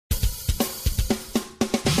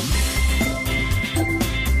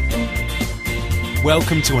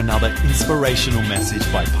Welcome to another inspirational message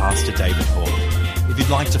by Pastor David Hall. If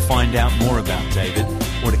you'd like to find out more about David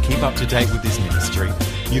or to keep up to date with his ministry,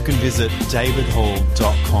 you can visit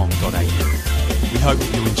davidhall.com.au. We hope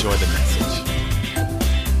that you enjoy the message.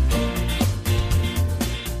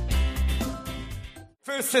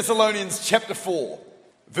 1 Thessalonians chapter 4,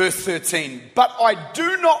 verse 13. But I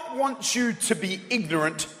do not want you to be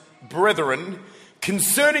ignorant, brethren,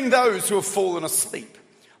 concerning those who have fallen asleep,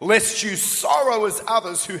 lest you sorrow as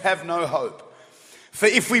others who have no hope. For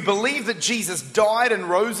if we believe that Jesus died and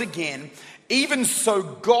rose again, even so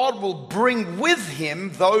God will bring with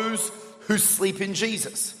him those who sleep in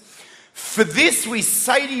Jesus. For this we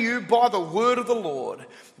say to you by the word of the Lord,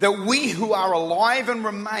 that we who are alive and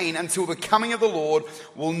remain until the coming of the Lord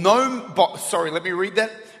will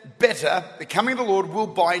better, the coming of the Lord will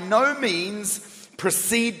by no means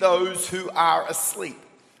precede those who are asleep.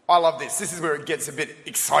 I love this. This is where it gets a bit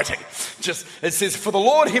exciting. It says, for the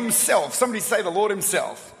Lord himself, somebody say the Lord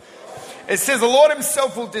himself. It says the Lord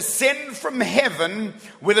himself will descend from heaven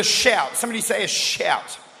with a shout. Somebody say a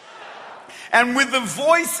shout. And with the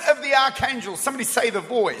voice of the archangel, somebody say the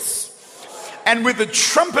voice. And with the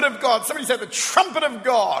trumpet of God, somebody say the trumpet of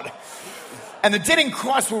God. And the dead in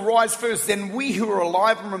Christ will rise first. Then we who are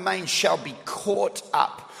alive and remain shall be caught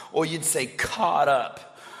up. Or you'd say caught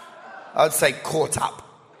up. I'd say caught up.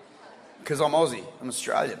 Because I'm Aussie, I'm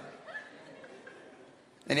Australian.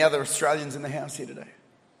 Any other Australians in the house here today?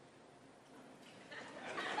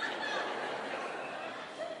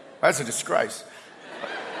 That's a disgrace.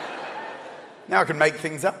 Now I can make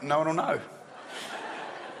things up and no one will know.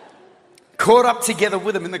 Caught up together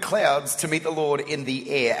with him in the clouds to meet the Lord in the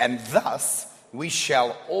air, and thus we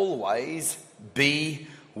shall always be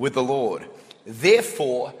with the Lord.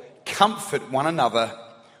 Therefore, comfort one another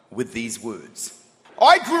with these words.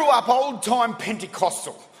 I grew up old-time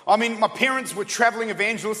Pentecostal. I mean, my parents were travelling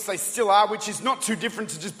evangelists. They still are, which is not too different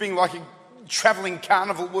to just being like a travelling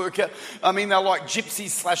carnival worker. I mean, they're like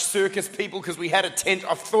gypsies/circus people because we had a tent.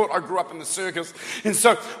 I thought I grew up in the circus. And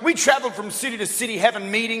so we travelled from city to city, having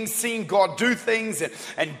meetings, seeing God do things,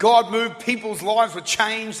 and God moved. People's lives were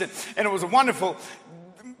changed, and it was a wonderful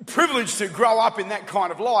privilege to grow up in that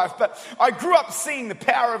kind of life. But I grew up seeing the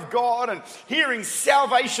power of God and hearing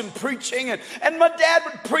salvation preaching, and my dad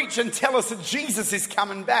would preach and tell us that Jesus is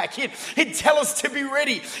coming back. He'd tell us to be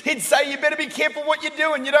ready. He'd say, you better be careful what you're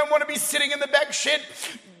doing. You don't want to be sitting in the back shed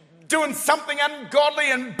doing something ungodly,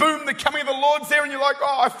 and boom, the coming of the Lord's there, and you're like,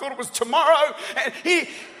 oh, I thought it was tomorrow. And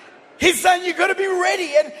He's saying you've got to be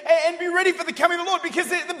ready and be ready for the coming of the Lord, because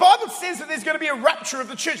the Bible says that there's going to be a rapture of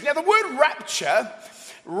the church. Now, the word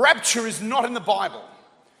rapture is not in the Bible,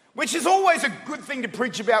 which is always a good thing to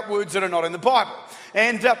preach about words that are not in the Bible.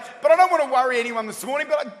 But I don't want to worry anyone this morning,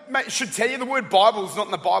 but I should tell you the word Bible is not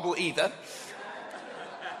in the Bible either.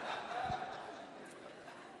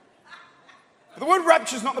 The word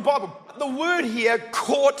rapture is not in the Bible. The word here,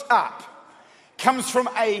 caught up, comes from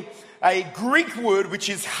a Greek word which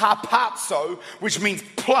is harpazo, which means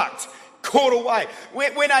plucked, caught away.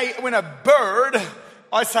 When a bird...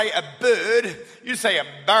 I say a bird, you say a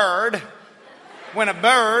bird. When a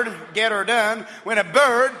bird, get her done. When a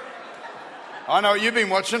bird, I know you've been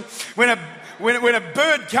watching. When a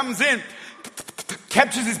bird comes in,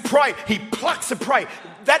 captures his prey, he plucks a prey.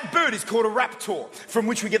 That bird is called a raptor, from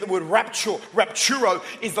which we get the word rapture. Rapturo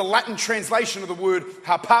is the Latin translation of the word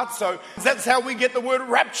harpazo. That's how we get the word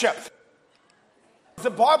rapture. The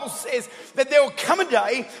Bible says that there will come a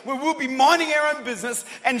day where we'll be minding our own business,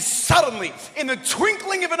 and suddenly, in the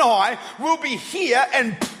twinkling of an eye, we'll be here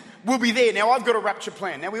and we'll be there. Now, I've got a rapture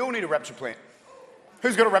plan. Now, we all need a rapture plan.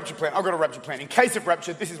 Who's got a rapture plan? I've got a rapture plan. In case of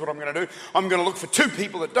rapture, this is what I'm going to do. I'm going to look for two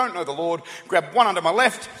people that don't know the Lord, grab one under my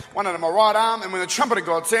left, one under my right arm, and when the trumpet of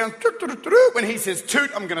God sounds, when he says toot,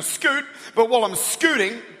 I'm going to scoot. But while I'm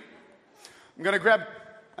scooting, I'm going to grab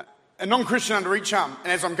a non-Christian under each arm.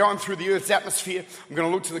 And as I'm going through the earth's atmosphere, I'm going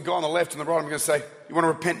to look to the guy on the left and the right. I'm going to say, you want to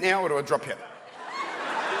repent now or do I drop you?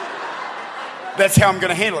 That's how I'm going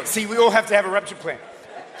to handle it. See, we all have to have a rapture plan.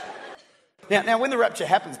 Now, when the rapture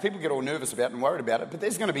happens, people get all nervous about it and worried about it, but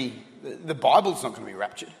there's going to be, the Bible's not going to be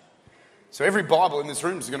raptured. So every Bible in this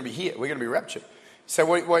room is going to be here. We're going to be raptured. So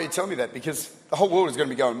why are you telling me that? Because the whole world is going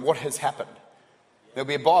to be going, what has happened? There'll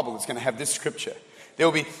be a Bible that's going to have this scripture. There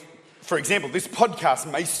will be, for example, this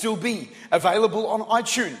podcast may still be available on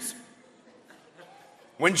iTunes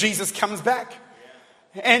when Jesus comes back.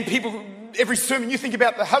 And people, every sermon, you think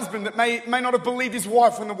about the husband that may not have believed his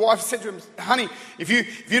wife when the wife said to him, honey, if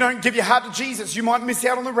you don't give your heart to Jesus, you might miss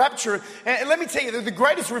out on the rapture. And let me tell you, the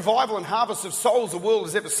greatest revival and harvest of souls the world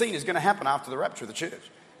has ever seen is going to happen after the rapture of the church.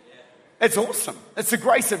 It's awesome. It's the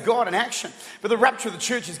grace of God in action. But the rapture of the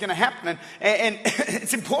church is going to happen. And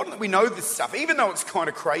it's important that we know this stuff, even though it's kind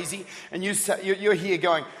of crazy. And you're here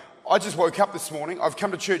going, I just woke up this morning. I've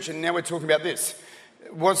come to church and now we're talking about this.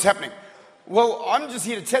 What's happening? Well, I'm just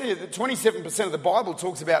here to tell you that 27% of the Bible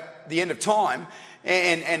talks about the end of time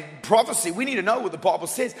and prophecy. We need to know what the Bible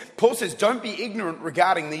says. Paul says, don't be ignorant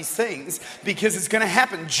regarding these things because it's going to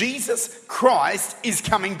happen. Jesus Christ is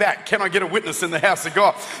coming back. Can I get a witness in the house of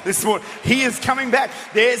God this morning? He is coming back.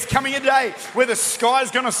 There's coming a day where the sky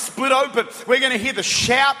is going to split open. We're going to hear the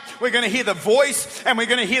shout. We're going to hear the voice and we're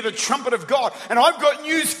going to hear the trumpet of God. And I've got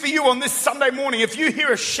news for you on this Sunday morning. If you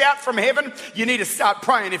hear a shout from heaven, you need to start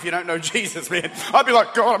praying if you don't know Jesus, man. I'd be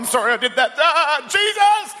like, God, I'm sorry I did that.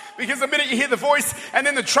 Jesus! Because the minute you hear the voice and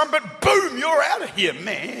then the trumpet, boom, you're out of here,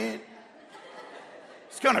 man.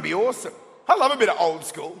 It's going to be awesome. I love a bit of old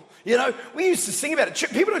school. You know, we used to sing about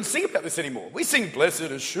it. People don't sing about this anymore. We sing blessed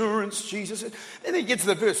assurance, Jesus. Then they get to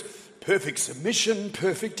the verse, perfect submission,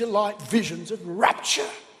 perfect delight, visions of rapture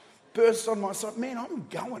burst on my side. Man, I'm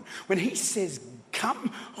going. When he says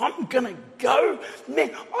come, I'm going to go.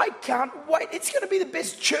 Man, I can't wait. It's going to be the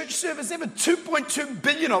best church service ever. 2.2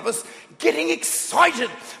 billion of us getting excited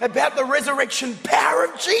about the resurrection power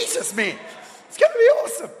of Jesus, man. It's going to be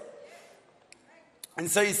awesome.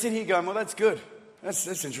 And so you sit here going, well, that's good.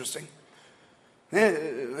 That's interesting. Yeah,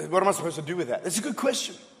 what am I supposed to do with that? That's a good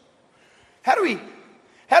question. How do we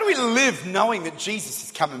live knowing that Jesus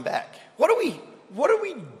is coming back? What do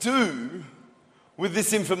we do with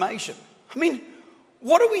this information? I mean,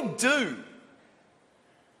 what do we do?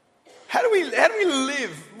 How do we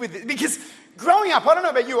live with it? Because growing up, I don't know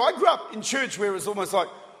about you, I grew up in church where it was almost like,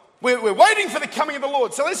 we're waiting for the coming of the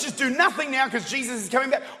Lord, so let's just do nothing now because Jesus is coming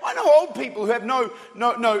back. I know old people who have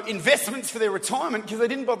no investments for their retirement because they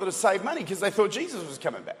didn't bother to save money because they thought Jesus was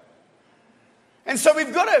coming back. And so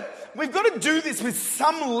we've got to do this with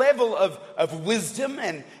some level of wisdom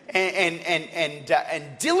and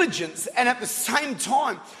diligence, and at the same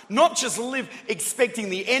time, not just live expecting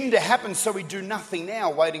the end to happen so we do nothing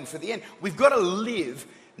now waiting for the end. We've got to live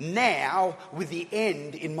now with the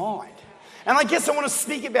end in mind. And I guess I want to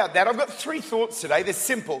speak about that. I've got 3 thoughts today. They're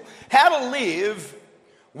simple. How to live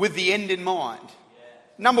with the end in mind.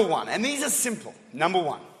 Number 1, and these are simple. Number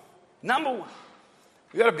one, we've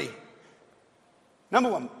got to be. Number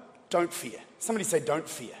 1, don't fear. Somebody say, don't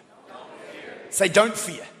fear. Say, don't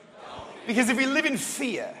fear. Because if we live in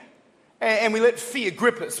fear and we let fear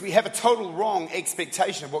grip us, we have a total wrong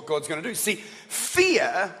expectation of what God's going to do. See,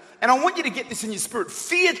 fear, and I want you to get this in your spirit,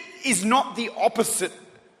 fear is not the opposite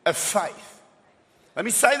of faith. Let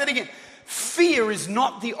me say that again. Fear is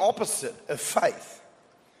not the opposite of faith.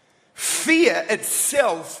 Fear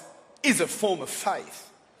itself is a form of faith.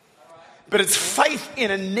 But it's faith in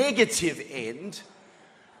a negative end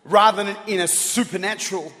rather than in a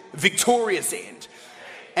supernatural, victorious end.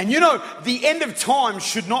 And you know, the end of time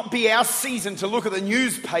should not be our season to look at the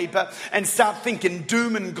newspaper and start thinking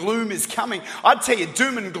doom and gloom is coming. I'd tell you,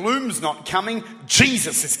 doom and gloom's not coming.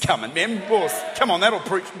 Jesus is coming, man. Boss, come on, that'll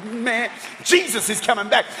preach. Man, Jesus is coming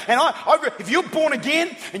back. And if you're born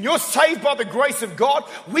again and you're saved by the grace of God,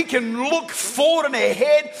 we can look forward and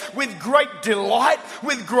ahead with great delight,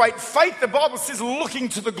 with great faith. The Bible says, looking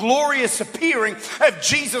to the glorious appearing of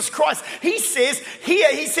Jesus Christ. He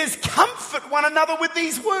says, comfort one another with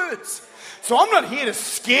these words. So I'm not here to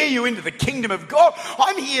scare you into the kingdom of God.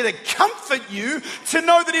 I'm here to comfort you to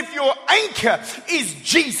know that if your anchor is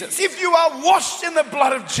Jesus, if you are washed in the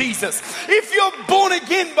blood of Jesus, if you're born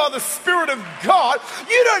again by the Spirit of God,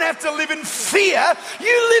 you don't have to live in fear.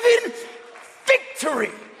 You live in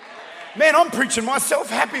victory. Man, I'm preaching myself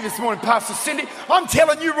happy this morning, Pastor Cindy. I'm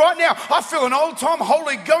telling you right now, I feel an old-time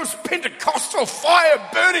Holy Ghost Pentecostal fire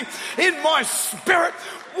burning in my spirit.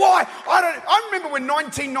 Why? I remember when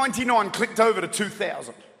 1999 clicked over to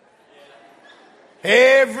 2000.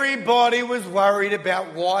 Everybody was worried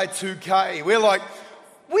about Y2K. We're like,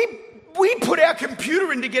 we put our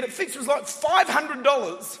computer in to get it fixed. It was like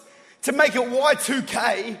 $500 to make it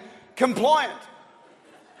Y2K compliant.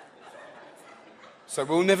 So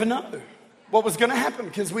we'll never know what was going to happen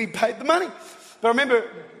because we paid the money. But I remember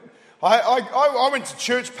I went to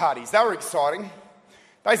church parties. They were exciting.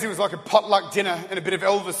 Basically, it was like a potluck dinner and a bit of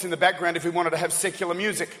Elvis in the background if we wanted to have secular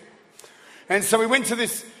music. And so we went to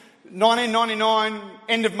this 1999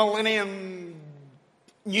 end of millennium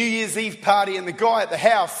New Year's Eve party, and the guy at the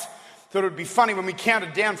house thought it would be funny when we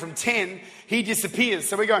counted down from 10, he disappears.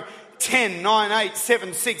 So we're going 10, 9, 8,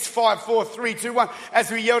 7, 6, 5, 4, 3, 2, 1.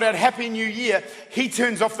 As we yelled out Happy New Year, he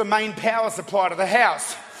turns off the main power supply to the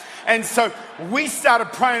house. And so we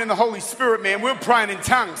started praying in the Holy Spirit, man. We were praying in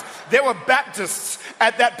tongues. There were Baptists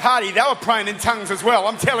at that party, they were praying in tongues as well.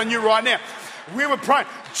 I'm telling you right now. We were praying,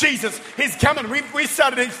 Jesus, he's coming. We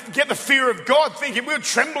started to get the fear of God, thinking we were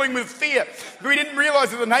trembling with fear. We didn't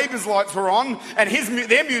realise that the neighbours' lights were on and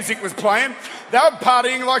their music was playing. They were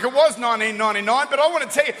partying like it was 1999. But I want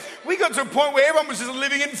to tell you, we got to a point where everyone was just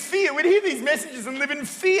living in fear. We'd hear these messages and live in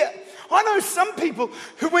fear. I know some people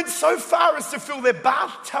who went so far as to fill their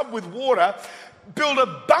bathtub with water, build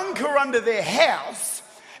a bunker under their house,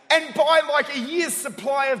 and buy like a year's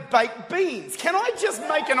supply of baked beans. Can I just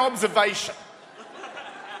make an observation?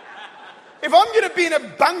 If I'm going to be in a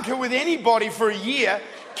bunker with anybody for a year,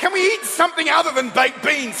 can we eat something other than baked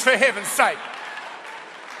beans, for heaven's sake?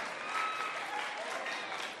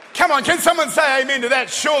 Come on, can someone say amen to that?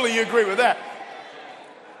 Surely you agree with that.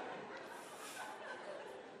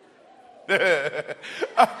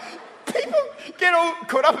 People get all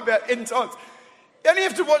caught up about end times. You only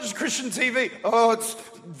have to watch Christian TV. Oh, it's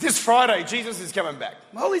this Friday, Jesus is coming back.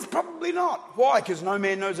 Well, he's probably not. Why? Because no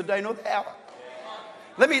man knows the day nor the hour.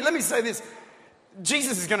 Let me say this.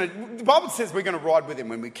 Jesus is going to, the Bible says we're going to ride with him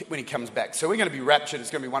when he comes back. So we're going to be raptured.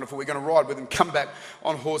 It's going to be wonderful. We're going to ride with him, come back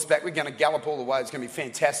on horseback. We're going to gallop all the way. It's going to be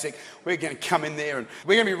fantastic. We're going to come in there and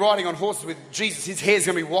we're going to be riding on horses with Jesus. His hair's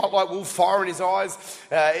going to be white like wool, fire in his eyes.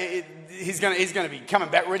 He's going to be coming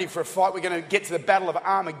back ready for a fight. We're going to get to the Battle of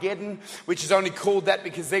Armageddon, which is only called that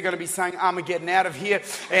because they're going to be saying Armageddon out of here.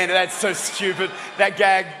 And that's so stupid. That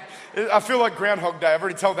gag. I feel like Groundhog Day. I've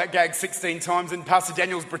already told that gag 16 times and Pastor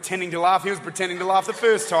Daniel's pretending to laugh. He was pretending to laugh the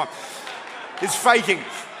first time. He's faking.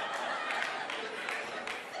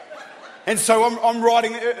 And so I'm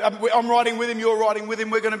riding with him, you're riding with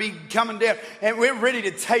him, we're going to be coming down and we're ready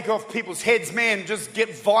to take off people's heads, man, just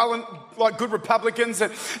get violent like good Republicans.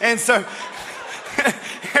 And so, and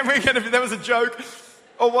that was a joke,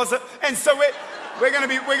 or was it? And so we're going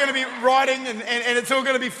to be riding and it's all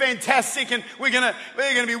going to be fantastic and we're going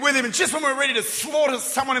to be with him. And just when we're ready to slaughter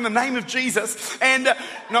someone in the name of Jesus, and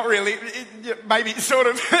not really, maybe sort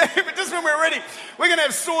of, but just when we're ready, we're going to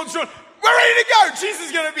have swords drawn. We're ready to go. Jesus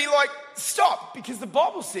is going to be like, stop, because the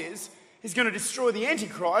Bible says he's going to destroy the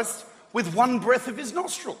Antichrist with one breath of his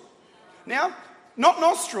nostril. Now, not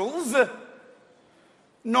nostrils,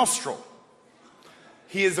 nostril.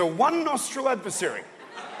 He is a one nostril adversary.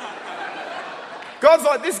 God's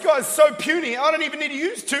like, this guy's so puny, I don't even need to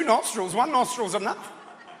use two nostrils. One nostril's enough.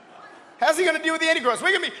 How's he going to deal with the Antichrist?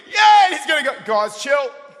 We're going to be, yeah, and he's going to go, guys,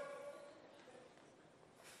 chill.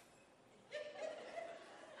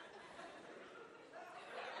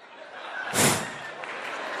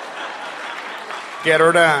 Get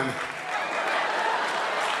her done.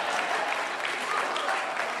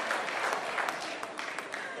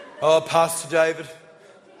 Oh, Pastor David,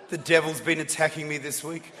 the devil's been attacking me this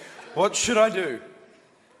week. What should I do?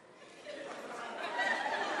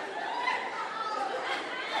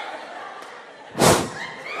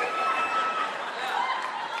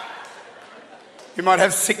 You might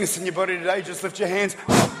have sickness in your body today. Just lift your hands.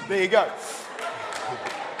 There you go.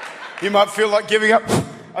 You might feel like giving up.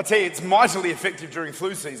 I tell you, it's mightily effective during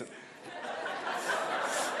flu season.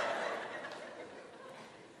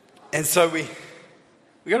 And so we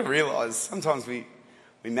got to realise sometimes we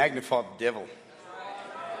magnify the devil.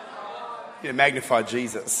 You magnify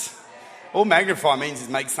Jesus. All magnify means is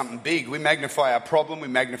make something big. We magnify our problem. We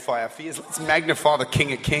magnify our fears. Let's magnify the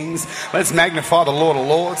King of Kings. Let's magnify the Lord of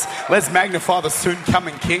Lords. Let's magnify the soon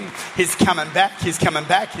coming King. He's coming back. He's coming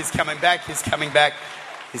back. He's coming back. He's coming back.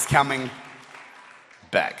 He's coming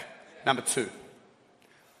back. Number two.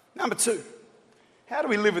 How do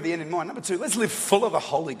we live with the end in mind? Number two, let's live full of the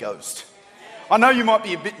Holy Ghost. I know you might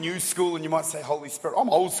be a bit new school and you might say Holy Spirit. I'm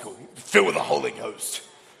old school. Filled with the Holy Ghost.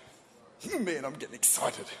 Man, I'm getting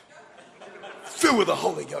excited. Filled with the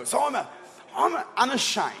Holy Ghost. I'm an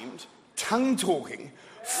unashamed, tongue-talking,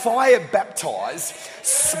 fire-baptized,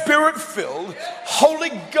 spirit-filled,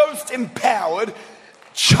 Holy Ghost-empowered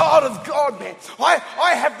child of God, man.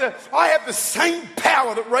 I have the same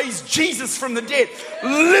power that raised Jesus from the dead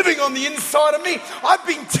living on the inside of me. I've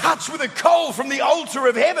been touched with a coal from the altar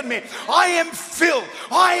of heaven, man. I am filled.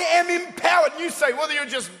 I am empowered. You say, well, you're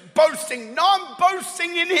just boasting. No, I'm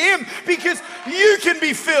boasting in him because you can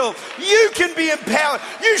be filled. You can be empowered.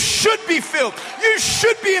 You should be filled. You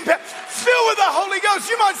should be empowered. Filled with the Holy Ghost.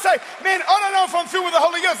 You might say, man, I don't know if I'm filled with the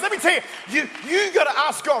Holy Ghost. Let me tell you, you got to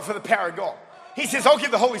ask God for the power of God. He says, I'll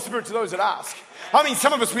give the Holy Spirit to those that ask. I mean,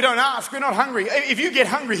 some of us, we don't ask. We're not hungry. If you get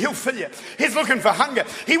hungry, he'll fill you. He's looking for hunger.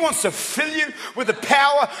 He wants to fill you with the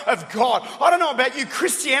power of God. I don't know about you.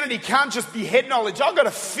 Christianity can't just be head knowledge. I've got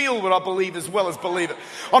to feel what I believe as well as believe it.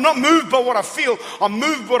 I'm not moved by what I feel. I'm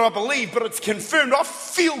moved by what I believe, but it's confirmed. I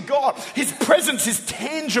feel God. His presence is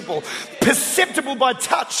tangible, perceptible by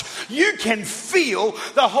touch. You can feel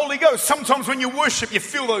the Holy Ghost. Sometimes when you worship, you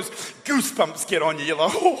feel those goosebumps get on you. You're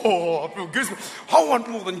like, oh, I feel goosebumps. I want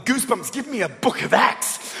more than goosebumps. Give me a book of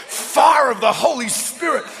Acts, fire of the Holy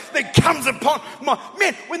Spirit that comes upon my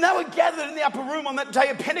man. When they were gathered in the upper room on that day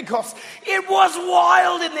of Pentecost, it was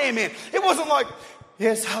wild in there, man. It wasn't like,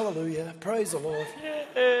 yes, hallelujah, praise the Lord,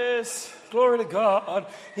 yes, glory to God,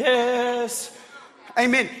 yes,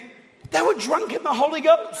 amen. They were drunk in the Holy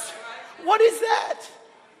Ghost. What is that?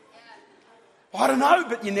 I don't know,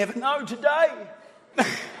 but you never know today.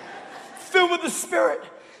 Filled with the Spirit,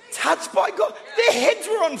 touched by God. Their heads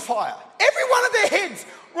were on fire. Every one of their heads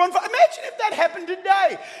were on fire. Imagine if that happened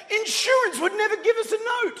today. Insurance would never give us a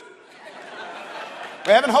note.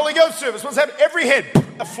 We're having Holy Ghost service. What's happening? Every head,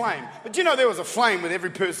 a flame. But do you know there was a flame with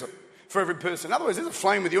every person, for every person? In other words, there's a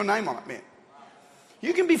flame with your name on it, man.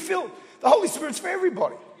 You can be filled. The Holy Spirit's for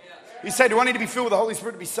everybody. You say, do I need to be filled with the Holy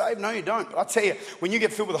Spirit to be saved? No, you don't. But I tell you, when you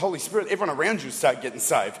get filled with the Holy Spirit, everyone around you will start getting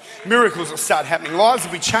saved. Miracles will start happening. Lives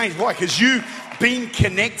will be changed. Why? Because you've been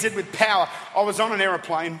connected with power. I was on an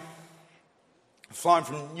aeroplane flying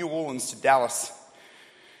from New Orleans to Dallas.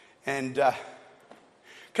 And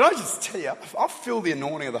can I just tell you, I feel the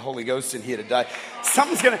anointing of the Holy Ghost in here today.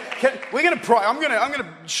 We're going to pray. I'm going to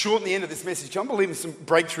shorten the end of this message. I'm believing some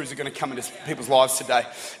breakthroughs are going to come into people's lives today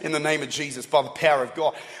in the name of Jesus by the power of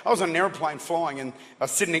God. I was on an airplane flying and I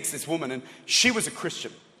was sitting next to this woman and she was a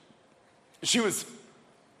Christian.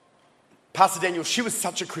 Pastor Daniel, she was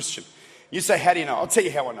such a Christian. You say, how do you know? I'll tell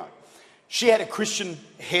you how I know. She had a Christian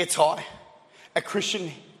hair tie, a Christian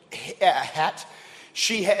hat.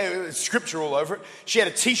 She had scripture all over it. She had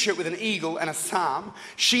a t-shirt with an eagle and a psalm.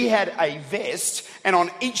 She had a vest, and on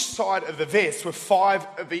each side of the vest were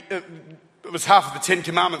it was half of the 10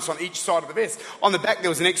 Commandments on each side of the vest. On the back there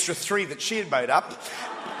was an extra 3 that she had made up.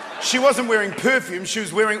 She wasn't wearing perfume. She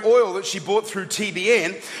was wearing oil that she bought through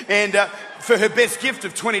TBN and for her best gift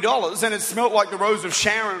of $20, and it smelled like the Rose of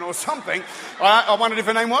Sharon or something. I wondered if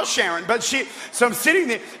her name was Sharon. So I'm sitting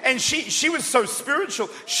there, and she was so spiritual.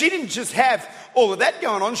 She didn't just have all of that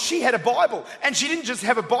going on. She had a Bible, and she didn't just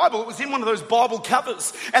have a Bible. It was in one of those Bible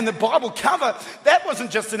covers. And the Bible cover, that wasn't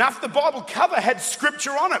just enough. The Bible cover had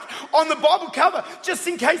scripture on it. On the Bible cover, just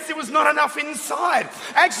in case there was not enough inside.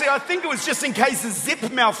 Actually, I think it was just in case the zip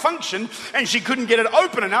malfunctioned and she couldn't get it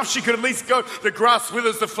open enough. She could at least go, the grass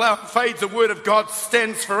withers, the flower fades, the word of God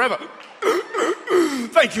stands forever.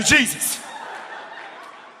 Thank you, Jesus.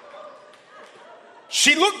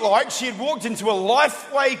 She looked like she had walked into a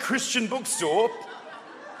Lifeway Christian bookstore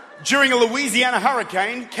during a Louisiana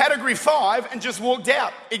hurricane, category 5, and just walked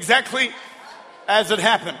out exactly as it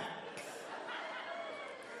happened.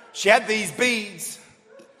 She had these beads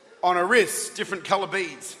on her wrists, different color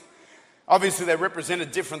beads. Obviously, they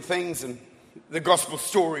represented different things, and the gospel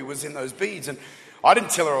story was in those beads. And I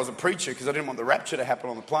didn't tell her I was a preacher because I didn't want the rapture to happen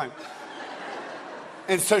on the plane.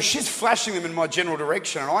 And so she's flashing them in my general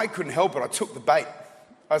direction, and I couldn't help it. I took the bait.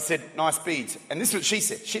 I said, nice beads. And this is what she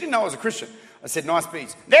said. She didn't know I was a Christian. I said, nice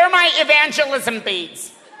beads. They're my evangelism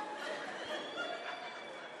beads.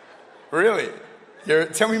 Really?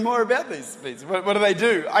 Tell me more about these beads. What do they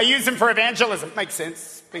do? I use them for evangelism. Makes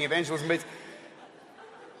sense, being evangelism beads.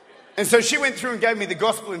 And so she went through and gave me the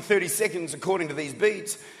gospel in 30 seconds according to these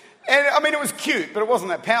beads. And I mean, it was cute, but it wasn't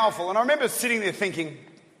that powerful. And I remember sitting there thinking,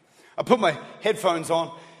 I put my headphones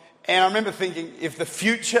on, and I remember thinking, if the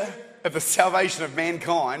future of the salvation of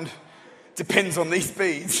mankind depends on these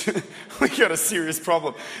beads, we got a serious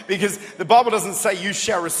problem. Because the Bible doesn't say you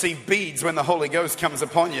shall receive beads when the Holy Ghost comes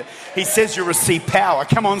upon you. He says you'll receive power.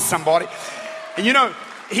 Come on, somebody. And you know,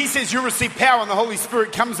 he says you'll receive power and the Holy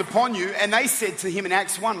Spirit comes upon you. And they said to him in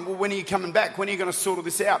Acts 1, well, when are you coming back? When are you going to sort all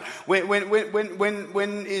this out? When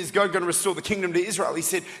is God going to restore the kingdom to Israel? He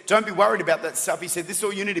said, don't be worried about that stuff. He said, this is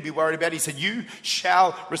all you need to be worried about. He said, you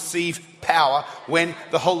shall receive power when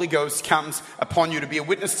the Holy Ghost comes upon you to be a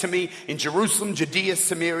witness to me in Jerusalem, Judea,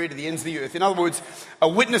 Samaria, to the ends of the earth. In other words, a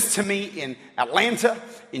witness to me in Atlanta,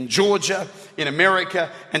 in Georgia, in America,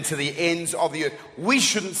 and to the ends of the earth. We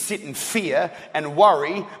shouldn't sit in fear and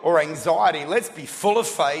worry or anxiety. Let's be full of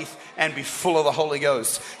faith and be full of the Holy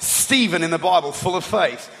Ghost. Stephen in the Bible, full of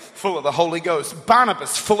faith, full of the Holy Ghost.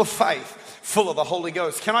 Barnabas, full of faith, full of the Holy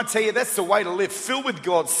Ghost. Can I tell you, that's the way to live, filled with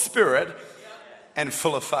God's Spirit and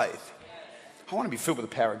full of faith. I want to be filled with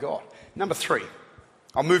the power of God. Number 3,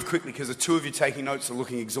 I'll move quickly because the two of you taking notes are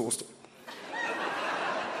looking exhausted.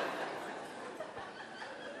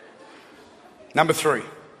 Number 3,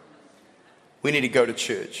 we need to go to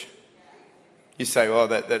church. You say, "Oh,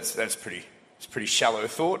 that's pretty shallow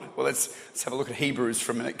thought." Well, let's have a look at Hebrews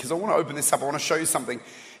for a minute, because I want to open this up. I want to show you something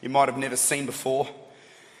you might have never seen before.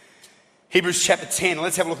 Hebrews chapter 10.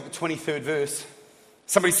 Let's have a look at the 23rd verse.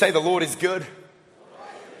 Somebody say, "The Lord is good."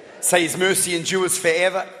 Say, "His mercy endures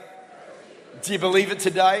forever." Do you believe it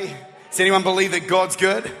today? Does anyone believe that God's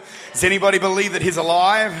good? Does anybody believe that He's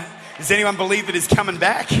alive? Does anyone believe that He's coming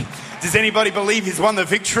back? Does anybody believe He's won the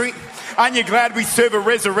victory? Aren't you glad we serve a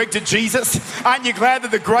resurrected Jesus? Aren't you glad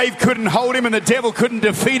that the grave couldn't hold Him and the devil couldn't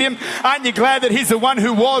defeat Him? Aren't you glad that He's the one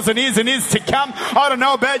who was and is to come? I don't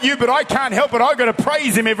know about you, but I can't help it. I've got to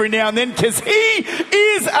praise Him every now and then because He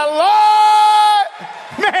is alive.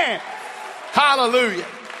 Man, hallelujah.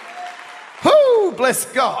 Whoo, bless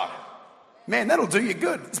God. Man, that'll do you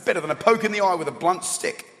good. It's better than a poke in the eye with a blunt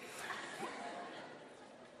stick.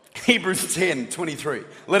 Hebrews 10:23.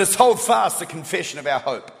 Let us hold fast the confession of our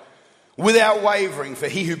hope without wavering, for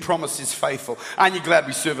He who promised is faithful. Aren't you glad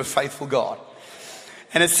we serve a faithful God?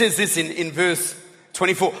 And it says this in verse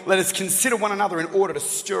 24. Let us consider one another in order to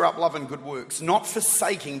stir up love and good works, not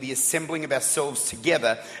forsaking the assembling of ourselves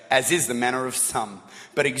together, as is the manner of some,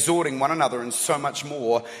 but exhorting one another, and so much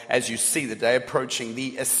more as you see the day approaching.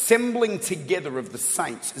 The assembling together of the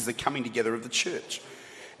saints is the coming together of the church.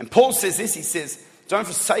 And Paul says this, he says, don't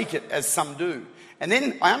forsake it as some do. And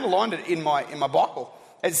then I underlined it in my Bible.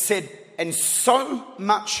 It said, and so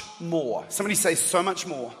much more. Somebody say, so much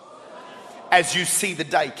more. As you see the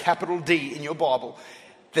day, capital D in your Bible,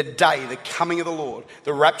 the day, the coming of the Lord,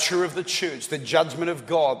 the rapture of the church, the judgment of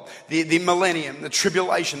God, the millennium, the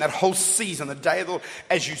tribulation, that whole season, the day of the Lord.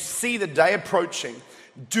 As you see the day approaching,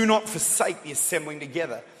 do not forsake the assembling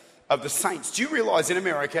together of the saints. Do you realize in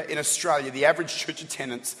America, in Australia, the average church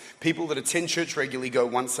attendance, people that attend church regularly go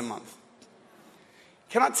once a month?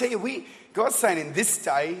 Can I tell you, God's saying in this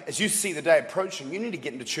day, as you see the day approaching, you need to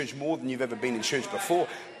get into church more than you've ever been in church before.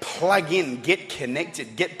 Plug in, get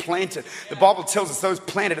connected, get planted. The Bible tells us those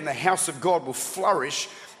planted in the house of God will flourish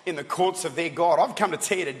in the courts of their God. I've come to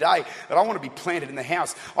tell you today that I want to be planted in the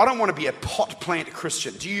house. I don't want to be a pot plant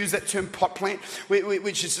Christian. Do you use that term, pot plant?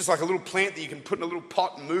 Which is just like a little plant that you can put in a little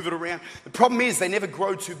pot and move it around. The problem is they never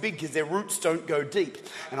grow too big because their roots don't go deep.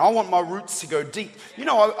 And I want my roots to go deep. You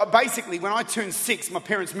know, basically when I turned 6, my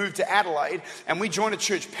parents moved to Adelaide and we joined a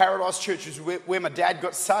church, Paradise Church, where my dad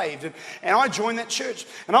got saved. And I joined that church.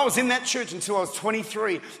 And I was in that church until I was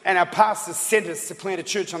 23. And our pastors sent us to plant a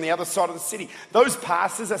church on the other side of the city. Those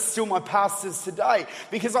pastors are still my pastors today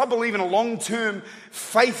because I believe in a long-term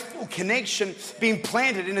faithful connection being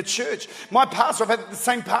planted in a church. My pastor, I've had the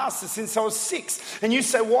same pastor since I was 6. And you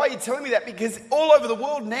say, why are you telling me that? Because all over the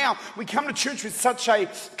world now, we come to church with such a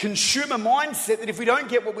consumer mindset that if we don't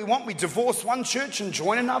get what we want, we divorce one church and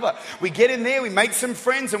join another. We get in there, we make some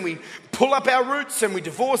friends and we pull up our roots and we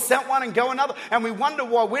divorce that one and go another. And we wonder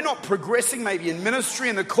why we're not progressing maybe in ministry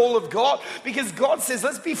and the call of God, because God says,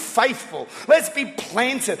 let's be faithful. Let's be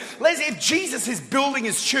planted. If Jesus is building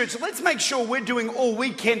His church, let's make sure we're doing all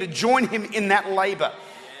we can to join Him in that labor.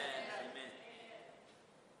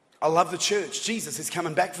 I love the church. Jesus is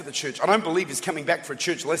coming back for the church. I don't believe He's coming back for a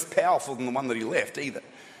church less powerful than the one that He left either.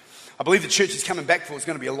 I believe the church He's coming back for is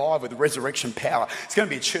going to be alive with resurrection power. It's going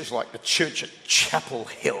to be a church like the church at Chapel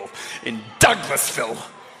Hill in Douglasville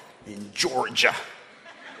in Georgia.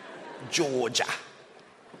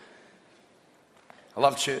 I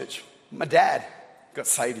love church. My dad got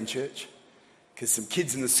saved in church because some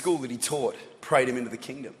kids in the school that he taught prayed him into the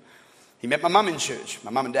kingdom. He met my mum in church. My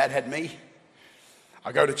mum and dad had me.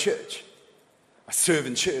 I go to church. I serve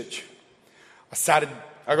in church.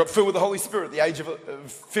 I got filled with the Holy Spirit at the age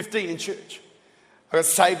of 15 in church. I got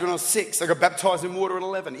saved when I was 6. I got baptized in water at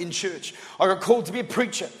 11 in church. I got called to be a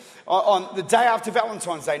preacher. On the day after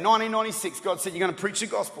Valentine's Day, 1996, God said, you're going to preach the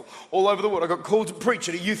gospel all over the world. I got called to preach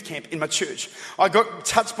at a youth camp in my church. I got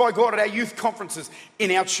touched by God at our youth conferences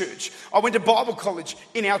in our church. I went to Bible college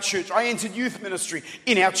in our church. I entered youth ministry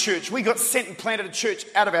in our church. We got sent and planted a church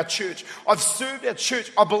out of our church. I've served our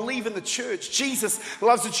church. I believe in the church. Jesus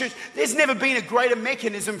loves the church. There's never been a greater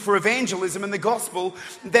mechanism for evangelism in the gospel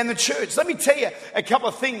than the church. Let me tell you a couple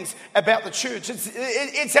of things about the church.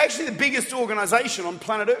 It's actually the biggest organization on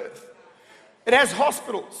planet Earth. It has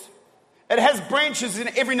hospitals. It has branches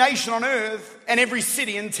in every nation on earth and every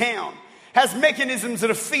city and town. It has mechanisms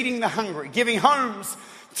that are feeding the hungry, giving homes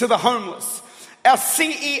to the homeless. Our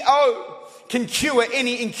CEO can cure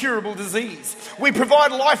any incurable disease. We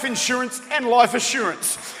provide life insurance and life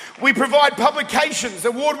assurance. We provide publications,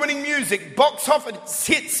 award-winning music, box office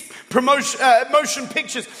hits, motion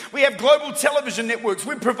pictures. We have global television networks.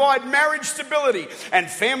 We provide marriage stability and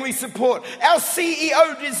family support. Our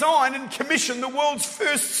CEO designed and commissioned the world's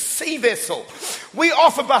first sea vessel. We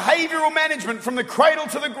offer behavioral management from the cradle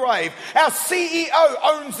to the grave. Our CEO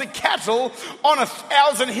owns the cattle on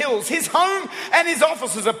 1,000 hills. His home and his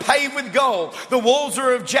offices are paved with gold. The walls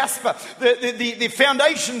are of jasper. The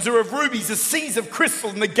foundations are of rubies. The seas of crystal,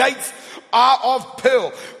 and the gates are of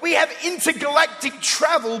pearl. We have intergalactic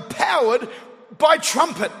travel powered by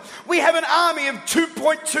trumpet. We have an army of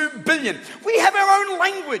 2.2 billion. We have our own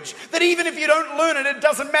language that even if you don't learn it, it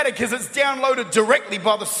doesn't matter because it's downloaded directly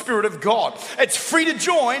by the Spirit of God. It's free to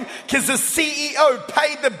join because the CEO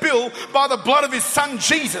paid the bill by the blood of his son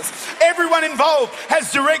Jesus. Everyone involved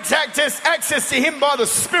has direct access to him by the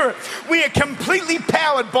Spirit. We are completely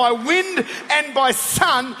powered by wind and by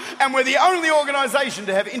sun, and we're the only organization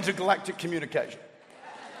to have intergalactic communication.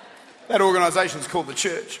 That organization is called the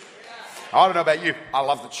church. I don't know about you, I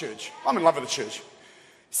love the church. I'm in love with the church.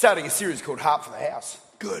 Starting a series called Heart for the House.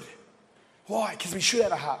 Good. Why? Because we should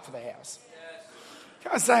have a heart for the house.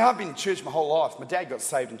 Can I say, I've been in church my whole life. My dad got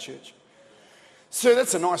saved in church. So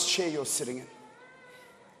that's a nice chair you're sitting in.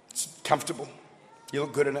 It's comfortable. You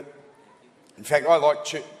look good in it. In fact, I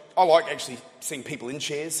like actually seeing people in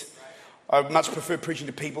chairs. I much prefer preaching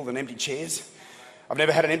to people than empty chairs. I've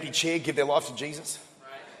never had an empty chair give their life to Jesus.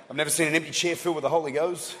 I've never seen an empty chair filled with the Holy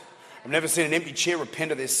Ghost. I've never seen an empty chair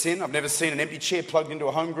repent of their sin. I've never seen an empty chair plugged into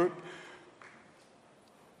a home group.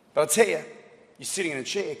 But I tell you, you're sitting in a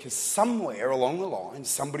chair because somewhere along the line,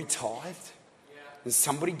 somebody tithed and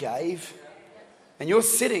somebody gave. And you're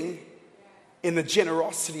sitting in the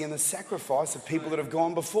generosity and the sacrifice of people that have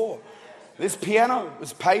gone before. This piano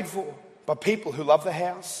was paid for by people who love the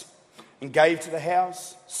house and gave to the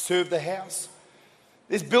house, served the house.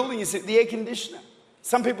 This building is the air conditioner.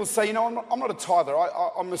 Some people say, you know, I'm not a tither,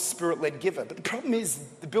 I'm a Spirit-led giver. But the problem is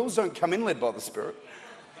the bills don't come in led by the Spirit.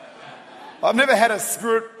 I've never had a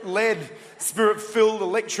Spirit-led, Spirit-filled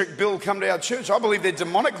electric bill come to our church. I believe they're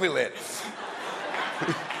demonically led.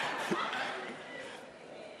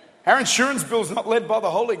 Our insurance bill's not led by the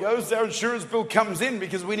Holy Ghost. Our insurance bill comes in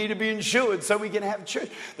because we need to be insured so we can have church.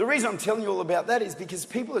 The reason I'm telling you all about that is because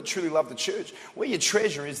people that truly love the church, where your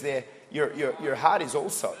treasure is there, your heart is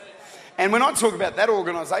also. And when I talk about that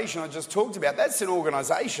organisation I just talked about, that's an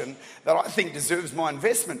organisation that I think deserves my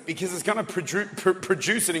investment because it's going to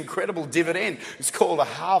produce an incredible dividend. It's called a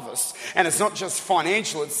harvest. And it's not just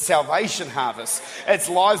financial, it's salvation harvest. It's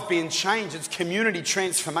lives being changed, it's community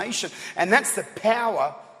transformation. And that's the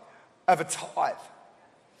power of a tithe.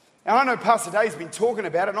 And I know Pastor Dave's been talking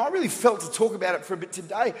about it, and I really felt to talk about it for a bit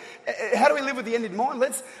today. How do we live with the end in mind?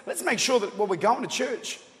 Let's make sure that we're going to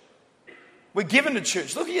church. We're given to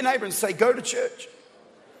church. Look at your neighbour and say, go to church.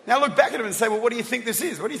 Now look back at him and say, well, what do you think this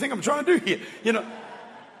is? What do you think I'm trying to do here? You know,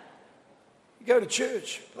 you go to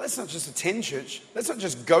church. But let's not just attend church. Let's not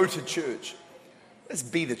just go to church. Let's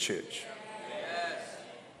be the church.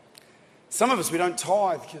 Some of us, we don't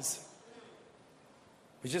tithe because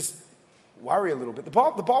we just worry a little bit. The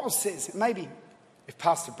Bible says, maybe if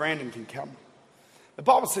Pastor Brandon can come, the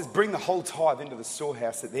Bible says, bring the whole tithe into the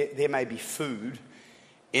storehouse that there may be food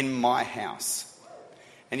in my house.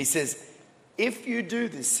 And he says, if you do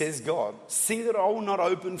this, says God, see that I will not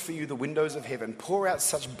open for you the windows of heaven, pour out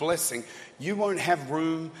such blessing, you won't have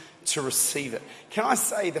room to receive it. Can I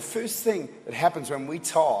say the first thing that happens when we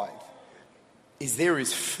tithe is there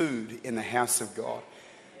is food in the house of God.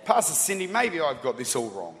 Pastor Cindy, maybe I've got this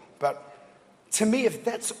all wrong, but to me, if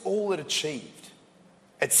that's all it achieved,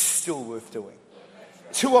 it's still worth doing.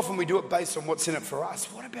 Too often we do it based on what's in it for us.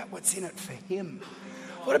 What about what's in it for him?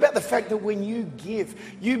 What about the fact that when you give,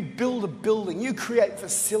 you build a building, you create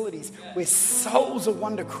facilities where souls are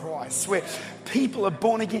won to Christ, where people are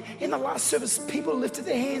born again. In the last service, people lifted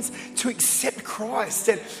their hands to accept Christ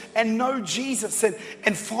and know Jesus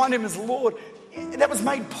and find him as Lord. That was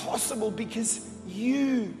made possible because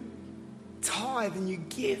you tithe and you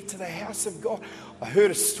give to the house of God. I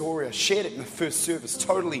heard a story, I shared it in the first service,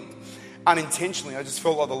 totally unintentionally. I just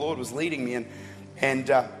felt like the Lord was leading me,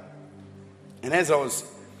 and as I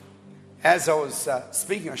was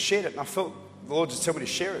speaking, I shared it, and I felt the Lord just told me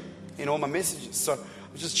to share it in all my messages. So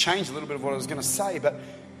I just changed a little bit of what I was going to say. But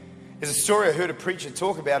there's a story I heard a preacher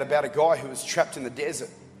talk about a guy who was trapped in the desert.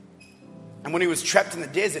 And when he was trapped in the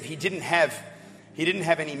desert, he didn't have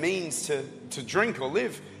any means to drink or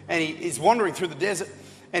live. And he's wandering through the desert,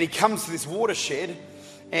 and he comes to this watershed.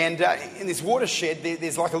 And in this watershed,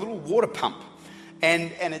 there's like a little water pump.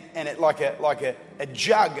 And it like a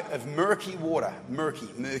jug of murky water, murky,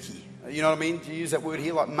 You know what I mean? Do you use that word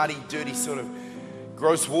here? Like muddy, dirty, sort of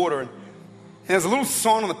gross water. And there's a little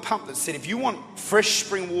sign on the pump that said, if you want fresh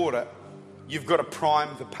spring water, you've got to prime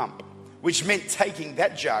the pump, which meant taking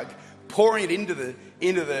that jug, pouring it into the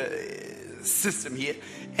system here,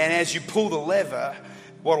 and as you pull the lever,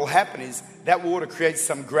 what will happen is that water creates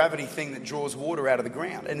some gravity thing that draws water out of the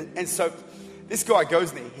ground. And so this guy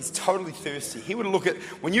goes there, he's totally thirsty. He would look at,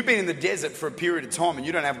 when you've been in the desert for a period of time and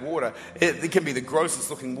you don't have water, it can be the grossest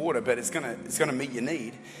looking water, but it's gonna meet your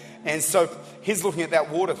need. And so he's looking at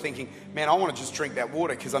that water thinking, man, I want to just drink that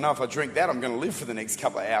water because I know if I drink that, I'm going to live for the next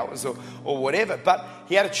couple of hours or whatever. But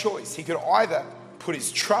he had a choice. He could either put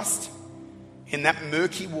his trust in that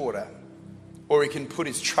murky water, or he can put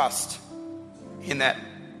his trust in that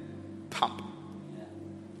pump.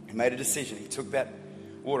 He made a decision. He took that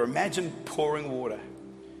water. Imagine pouring water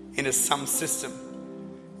into some system.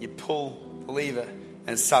 You pull the lever and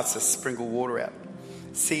it starts to sprinkle water out.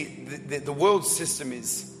 See, the world system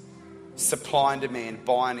is supply and demand,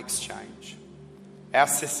 buy and exchange. Our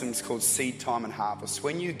system is called seed, time and harvest.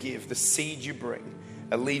 When you give, the seed you bring,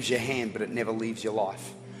 it leaves your hand, but it never leaves your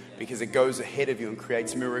life, because it goes ahead of you and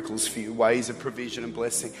creates miracles for you, ways of provision and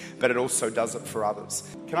blessing, but it also does it for others.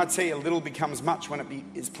 Can I tell you, a little becomes much when it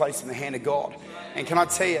is placed in the hand of God. And can I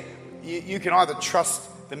tell you, you can either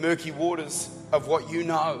trust the murky waters of what you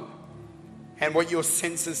know and what your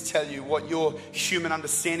senses tell you, what your human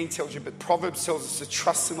understanding tells you. But Proverbs tells us to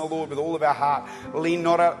trust in the Lord with all of our heart, lean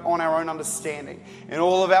not on our own understanding. In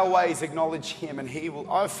all of our ways, acknowledge Him, and He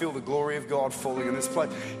will. I feel the glory of God falling in this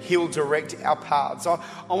place. He will direct our paths. I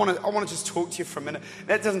want to just talk to you for a minute.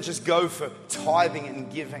 That doesn't just go for tithing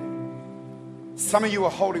and giving. Some of you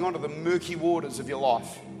are holding on to the murky waters of your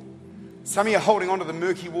life. Some of you are holding on to the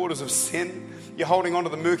murky waters of sin. You're holding on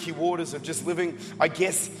to the murky waters of just living, I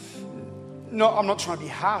guess. No, I'm not trying to be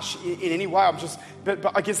harsh in any way.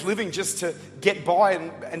 But I guess living just to get by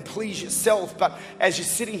and please yourself. But as you're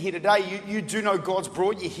sitting here today, you do know God's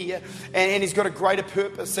brought you here, and He's got a greater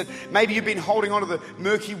purpose. And maybe you've been holding on to the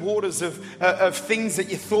murky waters of things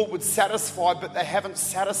that you thought would satisfy, but they haven't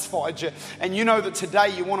satisfied you. And you know that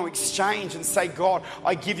today you want to exchange and say, God,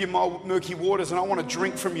 I give you my murky waters, and I want to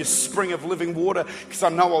drink from your spring of living water, because I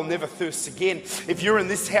know I'll never thirst again. If you're in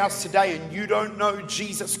this house today and you don't know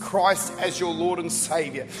Jesus Christ as your Lord and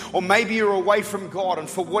Savior, or maybe you're away from God, and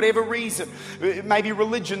for whatever reason, maybe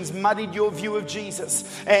religion's muddied your view of Jesus,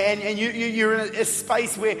 and you're in a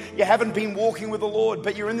space where you haven't been walking with the Lord,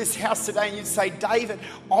 but you're in this house today and you'd say, David,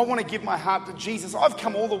 I want to give my heart to Jesus. I've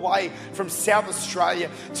come all the way from South Australia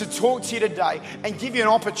to talk to you today and give you an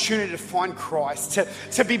opportunity to find Christ,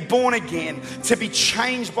 to be born again, to be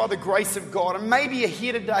changed by the grace of God. And maybe you're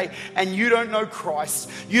here today and you don't know Christ.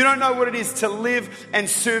 You don't know what it is to live and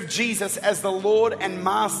serve Jesus as the Lord and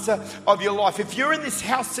Master of your life. If you're in this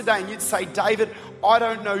house today and you'd say, David, I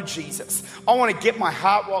don't know Jesus, I want to get my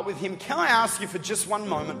heart right with Him, can I ask you for just one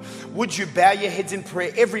moment, would you bow your heads in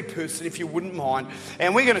prayer, every person, if you wouldn't mind?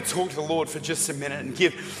 And we're going to talk to the Lord for just a minute and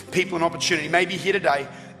give people an opportunity. Maybe here today,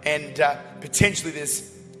 and potentially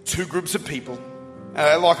there's two groups of people.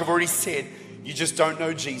 Like I've already said, you just don't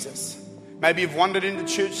know Jesus. Maybe you've wandered into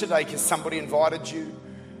church today because somebody invited you.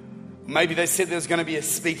 Maybe they said there's going to be a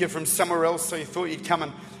speaker from somewhere else, so you thought you'd come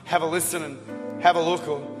and have a listen and have a look.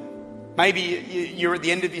 Or maybe you're at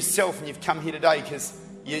the end of yourself and you've come here today because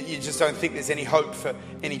you just don't think there's any hope for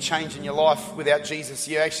any change in your life without Jesus.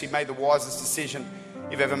 You actually made the wisest decision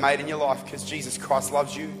you've ever made in your life, because Jesus Christ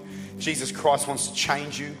loves you. Jesus Christ wants to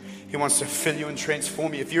change you. He wants to fill you and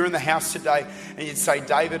transform you. If you're in the house today and you'd say,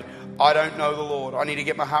 David, I don't know the Lord, I need to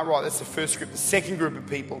get my heart right. That's the first group. The second group of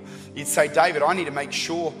people, you'd say, David, I need to make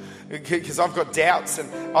sure, because I've got doubts and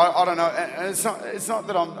I don't know. And it's not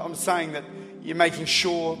that I'm saying that you're making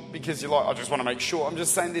sure because you're like, I just want to make sure. I'm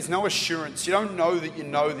just saying there's no assurance. You don't know that you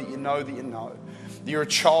know that you know that you know that you're a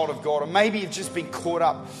child of God. Or maybe you've just been caught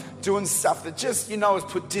up doing stuff that just, has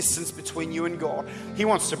put distance between you and God. He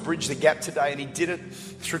wants to bridge the gap today, and He did it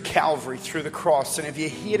through Calvary, through the cross. And if you're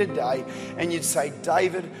here today and you'd say,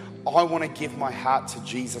 David, I want to give my heart to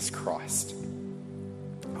Jesus Christ.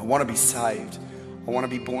 I want to be saved. I want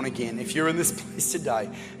to be born again. If you're in this place today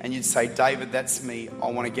and you'd say, David, that's me.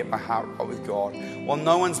 I want to get my heart right with God. While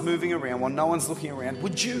no one's moving around, while no one's looking around,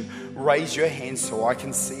 would you raise your hand so I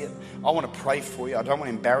can see it? I want to pray for you. I don't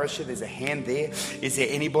want to embarrass you. There's a hand there. Is there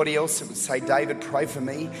anybody else that would say, David, pray for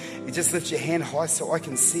me? You just lift your hand high so I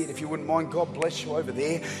can see it. If you wouldn't mind, God bless you over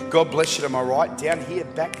there. God bless you to my right, down here,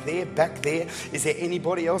 back there, back there. Is there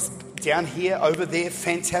anybody else? Down here, over there,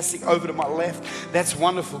 fantastic. Over to my left, that's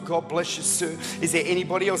wonderful. God bless you, sir. Is there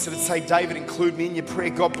anybody else that would say, David, include me in your prayer?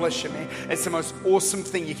 God bless you, man. It's the most awesome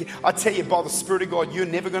thing you can. I tell you, by the Spirit of God, you're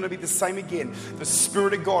never going to be the same again. The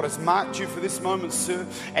Spirit of God has marked you for this moment, sir,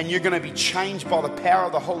 and you're going to be changed by the power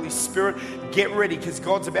of the Holy Spirit. Get ready, because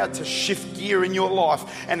God's about to shift gear in your life,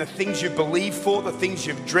 and the things you believe for, the things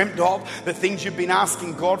you've dreamt of, the things you've been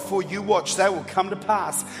asking God for, you watch, they will come to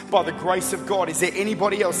pass by the grace of God. Is there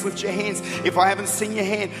anybody else? Lift your hands. If I haven't seen your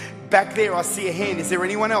hand, back there I see a hand. Is there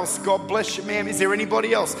anyone else? God bless you, ma'am. Is there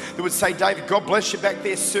anybody else that would say, David, God bless you back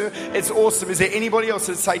there, sir? It's awesome. Is there anybody else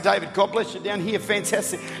that would say, David, God bless you down here?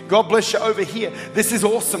 Fantastic. God bless you over here. This is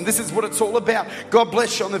awesome. This is what it's all about. God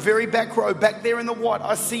bless you on the very back row, back there in the white.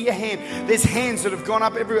 I see your hand. There's hands that have gone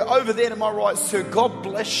up everywhere. Over there to my right, sir. God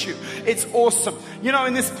bless you. It's awesome. You know,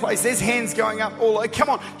 in this place, there's hands going up all over. Come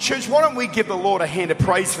on, church, why don't we give the Lord a hand of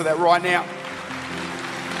praise for that right now?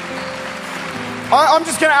 I'm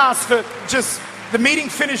just going to ask for the meeting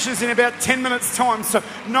finishes in about 10 minutes time, so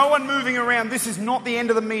no one moving around. This is not the end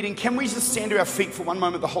of the meeting. Can we just stand to our feet for one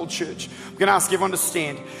moment, the whole church? I'm going to ask everyone to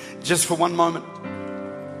stand just for one moment.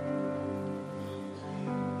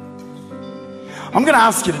 I'm going to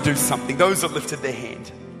ask you to do something, those that lifted their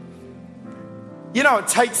hand. You know, it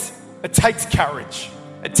takes courage.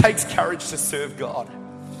 It takes courage to serve God.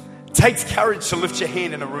 It takes courage to lift your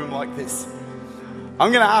hand in a room like this.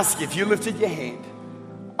 I'm going to ask you, if you lifted your hand,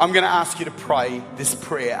 I'm going to ask you to pray this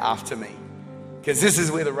prayer after me. Because this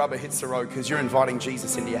is where the rubber hits the road, because you're inviting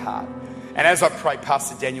Jesus into your heart. And as I pray,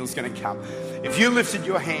 Pastor Daniel's going to come. If you lifted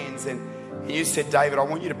your hands and you said, David, I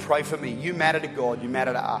want you to pray for me. You matter to God. You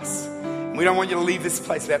matter to us. And we don't want you to leave this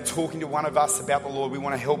place without talking to one of us about the Lord. We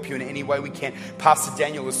want to help you in any way we can. Pastor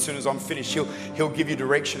Daniel, as soon as I'm finished, he'll give you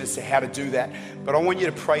direction as to how to do that. But I want you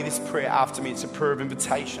to pray this prayer after me. It's a prayer of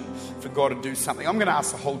invitation for God to do something. I'm going to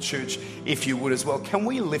ask the whole church, if you would as well, can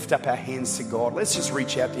we lift up our hands to God? Let's just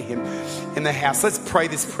reach out to him in the house. Let's pray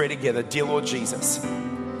this prayer together. Dear Lord Jesus.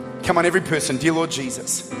 Come on, every person. Dear Lord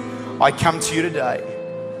Jesus, I come to you today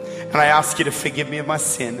and I ask you to forgive me of my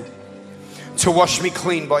sin, to wash me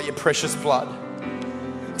clean by your precious blood,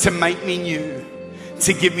 to make me new,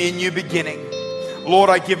 to give me a new beginning. Lord,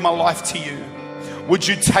 I give my life to you. Would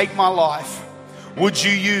you take my life? Would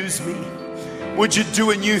you use me? Would you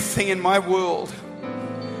do a new thing in my world?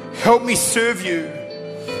 Help me serve you.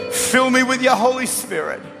 Fill me with your Holy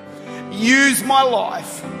Spirit. Use my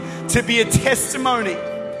life to be a testimony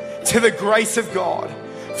to the grace of God.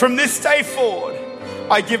 From this day forward,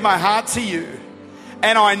 I give my heart to you.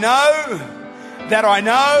 And I know that I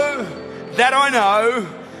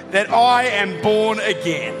am born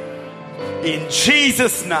again. In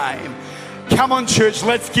Jesus' name. Come on, church,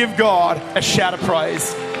 let's give God a shout of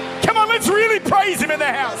praise. Come on, let's really praise him in the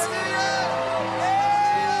house.